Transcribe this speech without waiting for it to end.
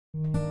So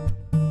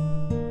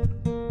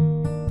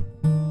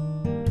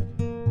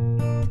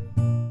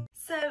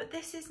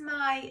this is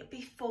my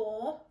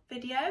before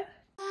video.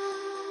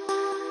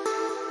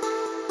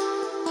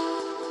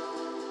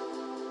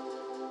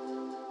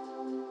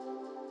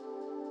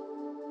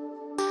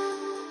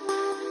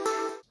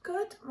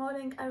 Good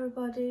morning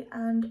everybody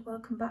and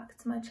welcome back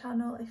to my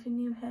channel. If you're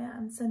new here,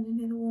 I'm sending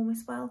you the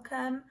warmest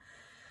welcome.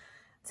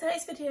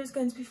 Today's video is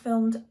going to be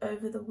filmed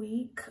over the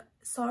week.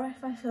 Sorry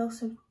if I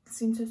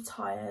seem so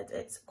tired.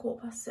 It's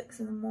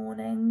 6:15 in the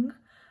morning,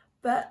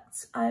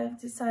 but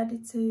I've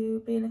decided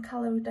to be in a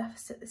calorie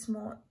deficit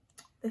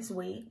this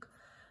week,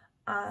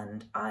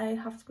 and I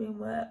have to be in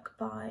work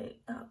by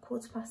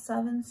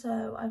 7:15.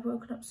 So I've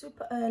woken up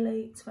super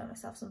early to make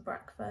myself some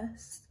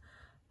breakfast,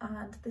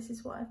 and this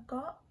is what I've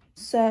got.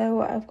 So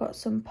I've got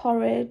some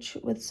porridge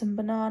with some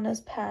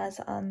bananas,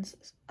 pears, and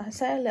I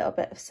say a little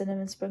bit of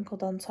cinnamon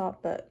sprinkled on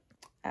top, but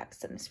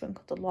accidentally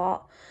sprinkled a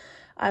lot.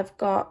 I've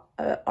got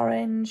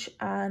orange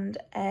and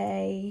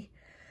a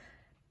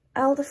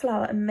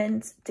elderflower and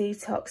mint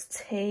detox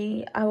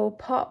tea. I will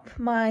pop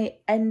my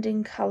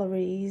ending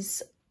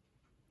calories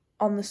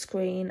on the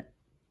screen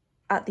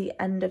at the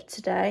end of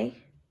today.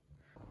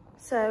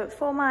 So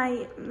for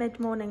my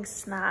mid-morning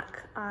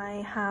snack,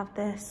 I have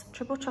this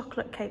triple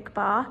chocolate cake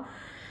bar.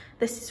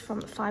 This is from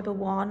Fibre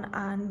One,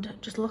 and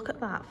just look at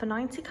that, for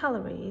 90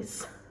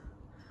 calories.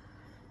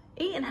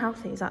 Eating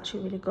healthy is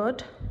actually really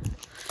good.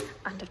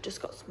 And I've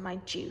just got some of my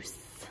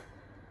juice.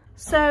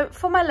 So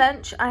for my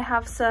lunch, I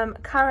have some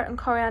carrot and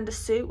coriander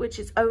soup, which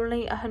is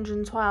only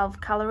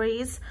 112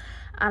 calories.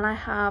 And I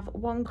have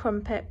one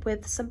crumpet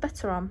with some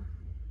butter on.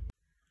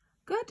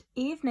 Good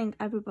evening,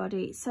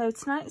 everybody. So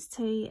tonight's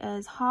tea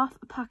is half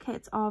a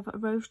packet of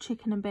roast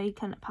chicken and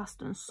bacon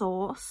pasta and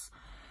sauce.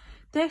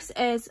 This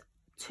is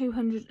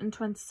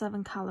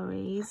 227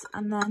 calories,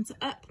 and then to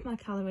up my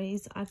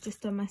calories, I've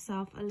just done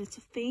myself a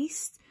little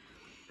feast.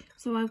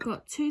 So I've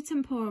got 2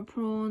 tempura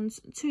prawns,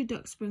 2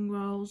 duck spring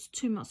rolls,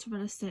 2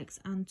 mozzarella sticks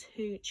and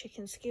 2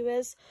 chicken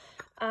skewers,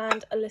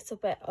 and a little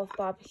bit of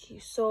barbecue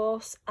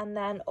sauce. And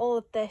then all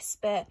of this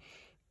bit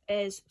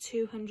is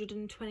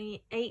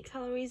 228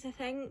 calories, I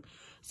think.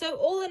 So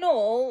all in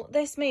all,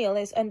 this meal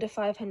is under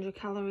 500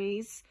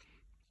 calories.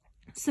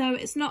 So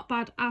it's not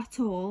bad at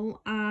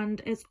all,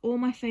 and it's all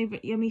my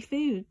favourite yummy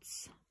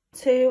foods.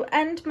 To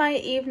end my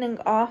evening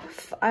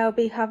off, I'll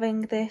be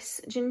having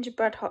this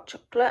gingerbread hot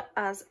chocolate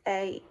as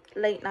a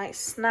late night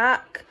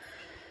snack.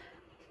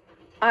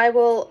 I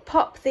will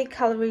pop the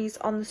calories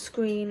on the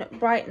screen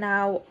right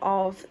now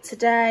of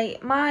today.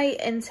 My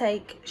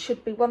intake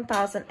should be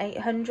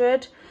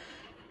 1,800.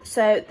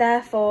 So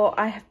therefore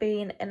I have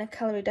been in a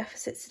calorie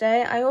deficit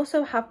today. I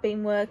also have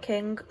been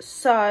working,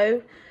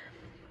 so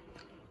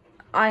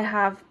I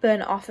have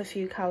burnt off a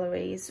few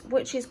calories,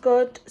 which is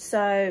good.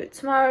 So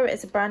tomorrow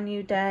is a brand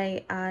new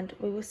day and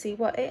we will see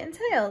what it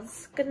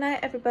entails. Good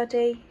night,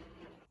 everybody.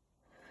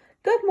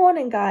 Good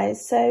morning,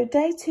 guys. So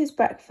day 2's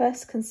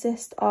breakfast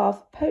consists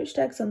of poached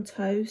eggs on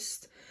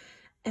toast,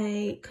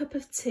 a cup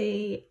of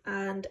tea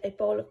and a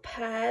bowl of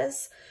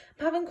pears.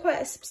 I'm having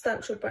quite a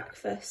substantial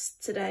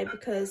breakfast today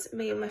because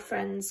me and my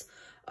friends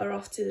are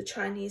off to the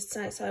Chinese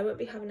tonight, so I won't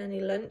be having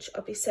any lunch.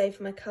 I'll be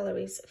saving my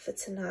calories for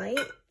tonight.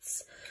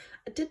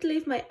 I did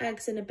leave my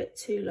eggs in a bit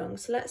too long,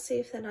 so let's see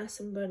if they're nice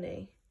and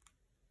runny.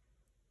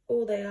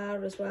 Oh, they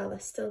are as well. They're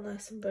still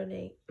nice and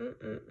runny.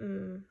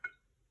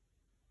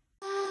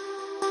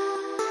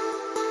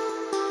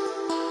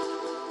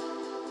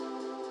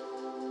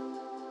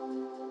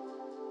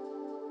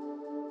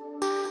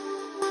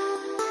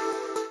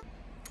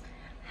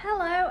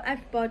 Hello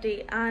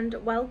everybody and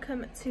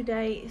welcome to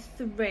day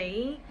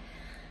 3.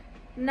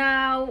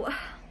 Now,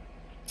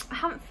 I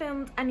haven't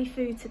filmed any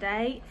food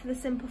today for the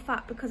simple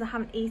fact because I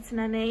haven't eaten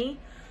any.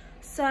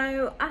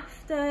 So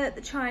after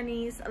the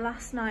Chinese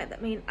last night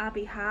that me and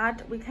Abby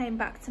had, we came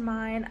back to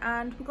mine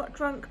and we got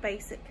drunk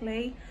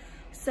basically.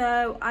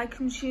 So I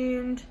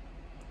consumed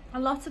a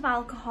lot of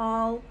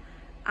alcohol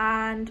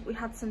and we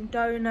had some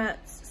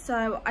donuts.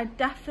 So I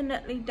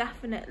definitely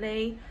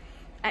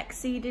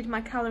exceeded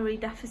my calorie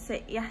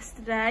deficit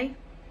yesterday.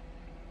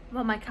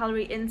 Well, my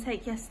calorie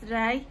intake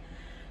yesterday.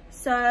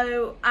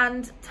 So,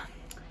 and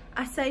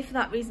I say for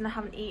that reason I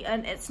haven't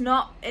eaten.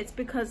 It's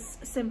because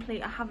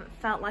simply I haven't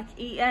felt like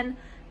eating.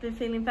 Been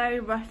feeling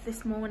very rough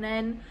this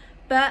morning.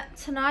 But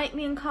tonight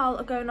me and Carl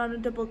are going on a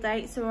double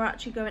date, so we're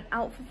actually going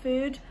out for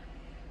food.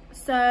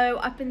 So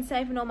I've been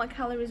saving all my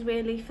calories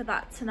really for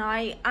that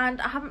tonight,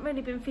 and I haven't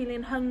really been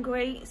feeling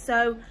hungry,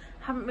 so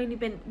I haven't really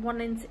been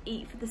wanting to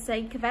eat for the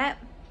sake of it.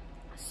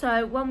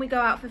 So when we go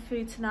out for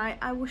food tonight,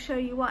 I will show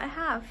you what I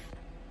have.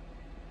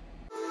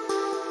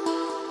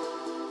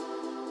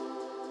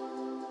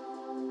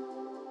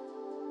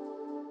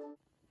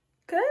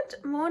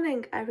 Good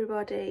morning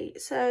everybody.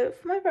 So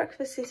for my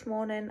breakfast this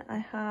morning I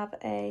have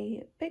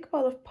a big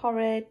bowl of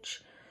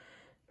porridge,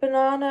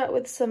 banana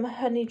with some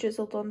honey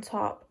drizzled on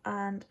top,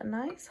 and a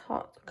nice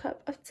hot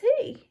cup of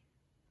tea.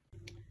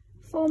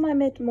 For my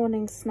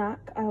mid-morning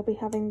snack, I'll be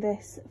having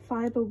this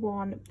Fibre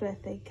One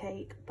birthday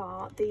cake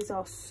bar. These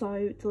are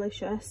so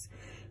delicious.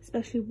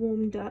 especially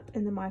warmed up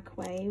in the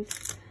microwave.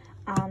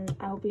 And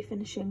I'll be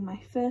finishing my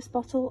first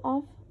bottle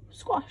of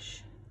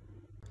squash.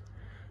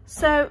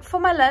 So for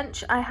my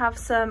lunch, I have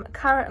some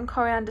carrot and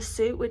coriander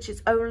soup, which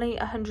is only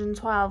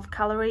 112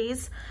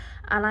 calories,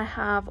 and I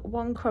have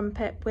one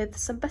crumpet with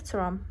some butter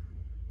on.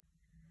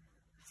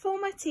 For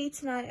my tea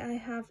tonight, I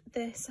have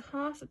this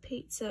half a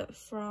pizza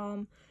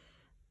from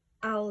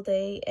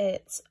Aldi.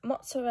 It's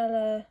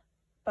mozzarella,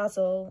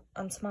 basil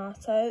and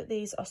tomato.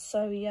 These are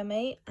so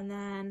yummy. And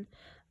then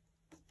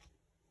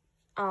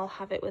I'll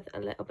have it with a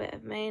little bit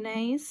of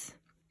mayonnaise.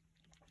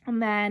 And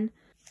then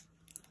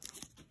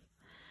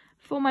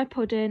for my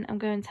pudding, I'm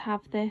going to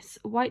have this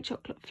white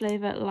chocolate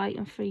flavour light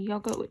and free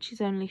yoghurt, which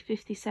is only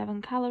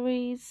 57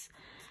 calories.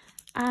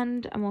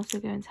 And I'm also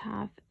going to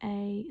have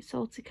a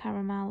salty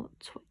caramel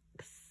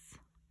Twix,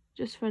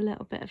 just for a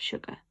little bit of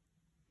sugar.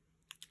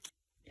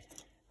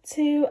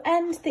 To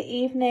end the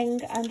evening,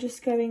 I'm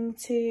just going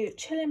to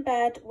chill in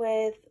bed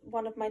with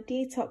one of my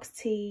detox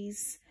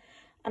teas,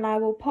 and I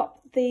will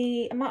pop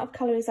the amount of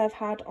calories I've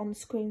had on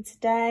screen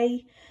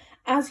today.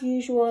 As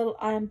usual,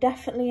 I am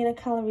definitely in a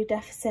calorie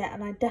deficit,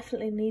 and I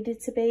definitely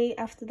needed to be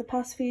after the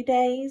past few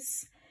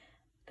days.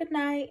 Good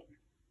night.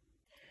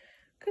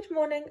 Good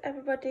morning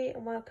everybody,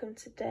 and welcome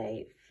to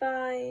day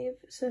 5.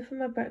 So for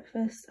my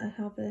breakfast, I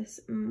have this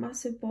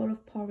massive bowl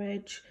of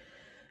porridge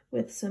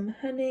with some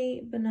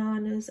honey,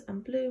 bananas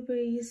and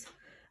blueberries,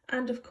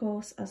 and of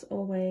course, as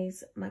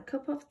always, my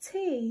cup of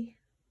tea.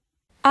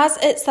 As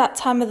it's that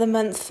time of the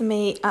month for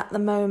me at the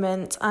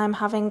moment, I'm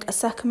having a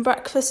second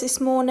breakfast this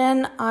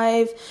morning.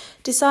 I've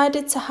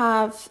decided to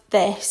have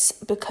this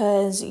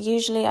because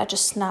usually I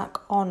just snack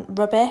on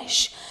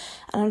rubbish,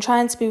 and I'm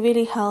trying to be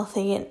really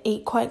healthy and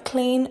eat quite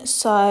clean,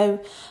 so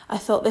I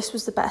thought this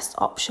was the best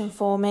option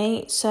for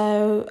me.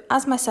 So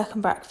as my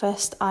second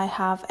breakfast, I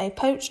have a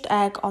poached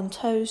egg on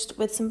toast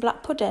with some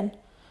black pudding.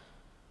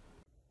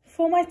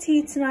 For my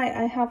tea tonight,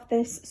 I have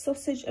this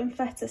sausage and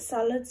feta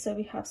salad. So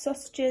we have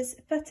sausages,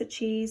 feta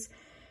cheese,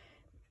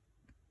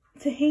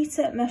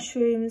 fajita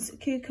mushrooms,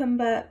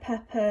 cucumber,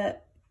 pepper,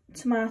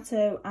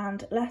 tomato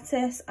and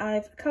lettuce.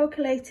 I've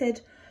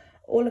calculated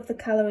all of the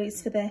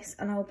calories for this,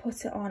 and I'll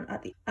put it on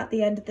at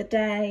the end of the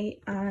day,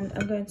 and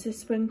I'm going to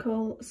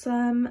sprinkle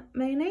some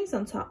mayonnaise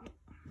on top.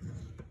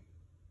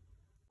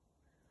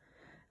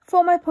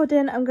 For my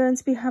pudding, I'm going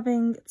to be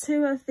having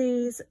 2 of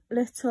these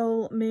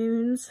little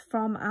moons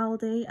from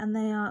Aldi, and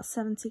they are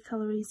 70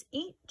 calories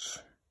each.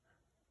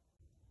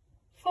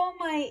 For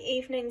my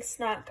evening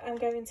snack, I'm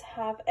going to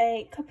have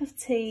a cup of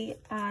tea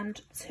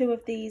and 2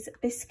 of these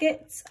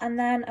biscuits, and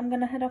then I'm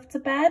going to head off to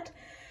bed.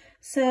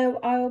 So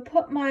I will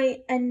put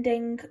my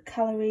ending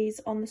calories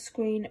on the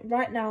screen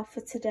right now for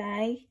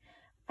today,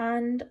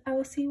 and I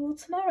will see you all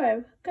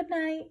tomorrow. Good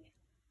night.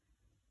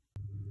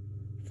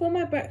 For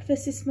my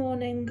breakfast this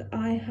morning,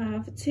 I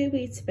have 2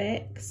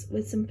 Weetabix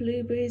with some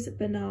blueberries,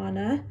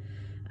 banana.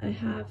 I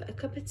have a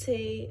cup of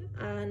tea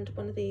and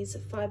one of these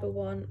Fibre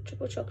One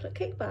triple chocolate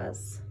cake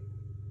bars.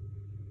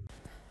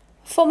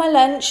 For my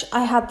lunch,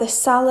 I had this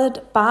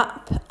salad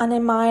bap, and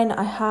in mine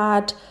I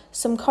had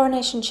some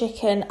coronation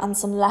chicken and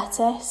some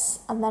lettuce,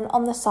 and then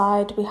on the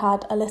side we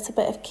had a little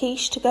bit of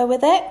quiche to go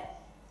with it.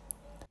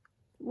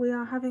 We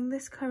are having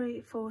this curry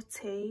for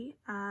tea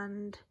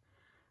and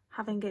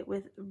having it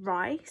with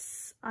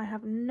rice. I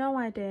have no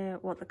idea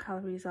what the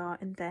calories are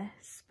in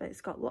this, but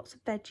it's got lots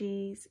of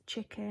veggies,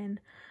 chicken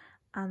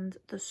and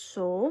the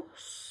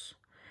sauce.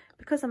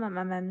 Because I'm at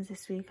my mum's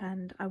this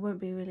weekend, I won't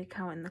be really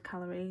counting the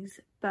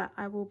calories, but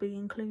I will be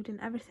including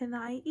everything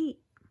that I eat.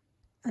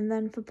 And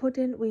then for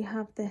pudding, we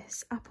have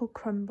this apple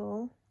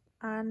crumble,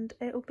 and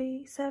it'll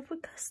be served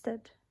with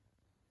custard.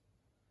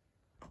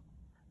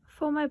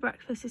 For my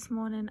breakfast this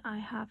morning, I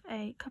have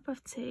a cup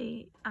of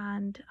tea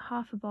and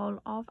half a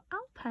bowl of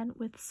Alpen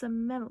with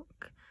some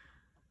milk.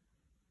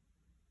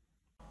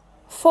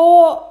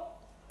 For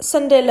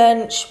Sunday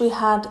lunch, we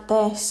had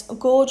this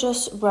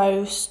gorgeous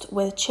roast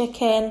with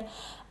chicken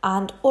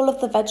and all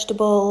of the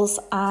vegetables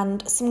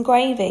and some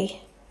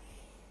gravy.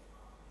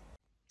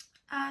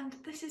 And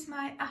this is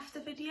my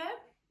after video.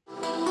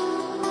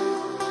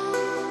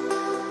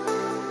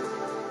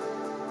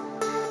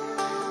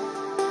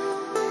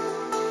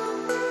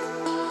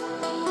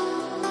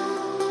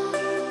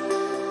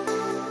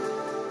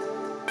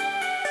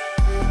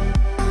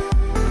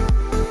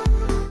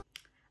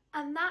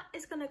 And that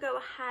is going to go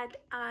ahead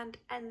and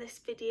end this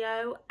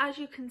video. As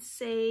you can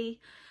see,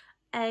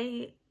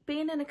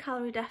 being in a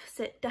calorie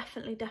deficit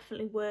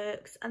definitely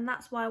works, and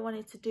that's why I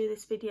wanted to do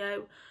this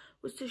video,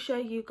 was to show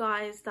you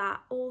guys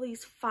that all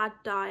these fad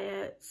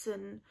diets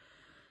and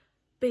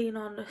being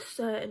on a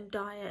certain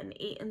diet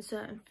and eating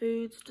certain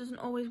foods doesn't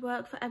always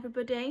work for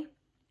everybody.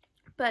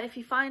 But if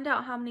you find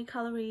out how many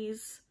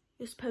calories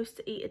you're supposed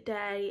to eat a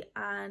day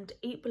and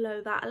eat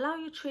below that, allow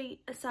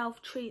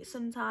yourself treat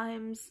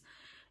sometimes,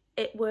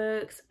 it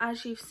works.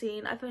 As you've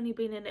seen, I've only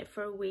been in it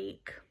for a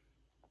week.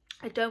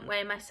 I don't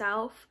weigh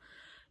myself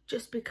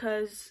just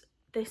because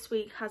this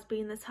week has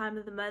been the time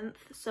of the month.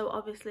 So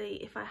obviously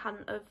if I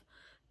hadn't have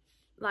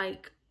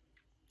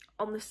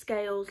on the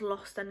scales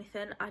lost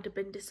anything, I'd have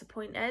been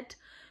disappointed.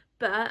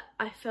 But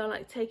I feel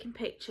like taking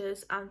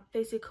pictures and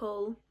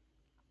physical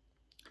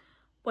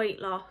weight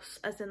loss,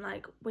 as in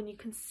like when you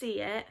can see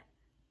it,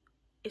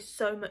 is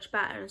so much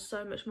better and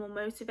so much more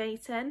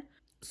motivating.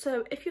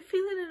 So if you're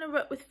feeling in a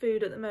rut with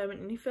food at the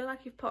moment and you feel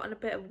like you've put on a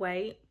bit of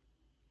weight,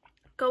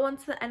 go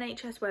onto the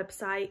NHS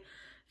website,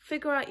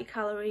 figure out your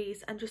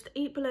calories and just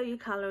eat below your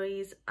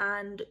calories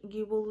and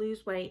you will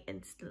lose weight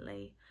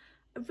instantly.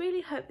 I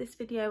really hope this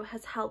video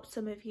has helped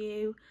some of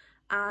you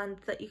and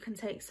that you can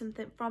take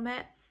something from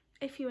it.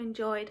 If you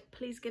enjoyed,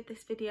 please give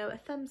this video a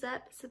thumbs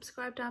up,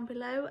 subscribe down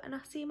below, and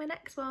I'll see you in my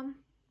next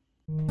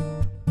one.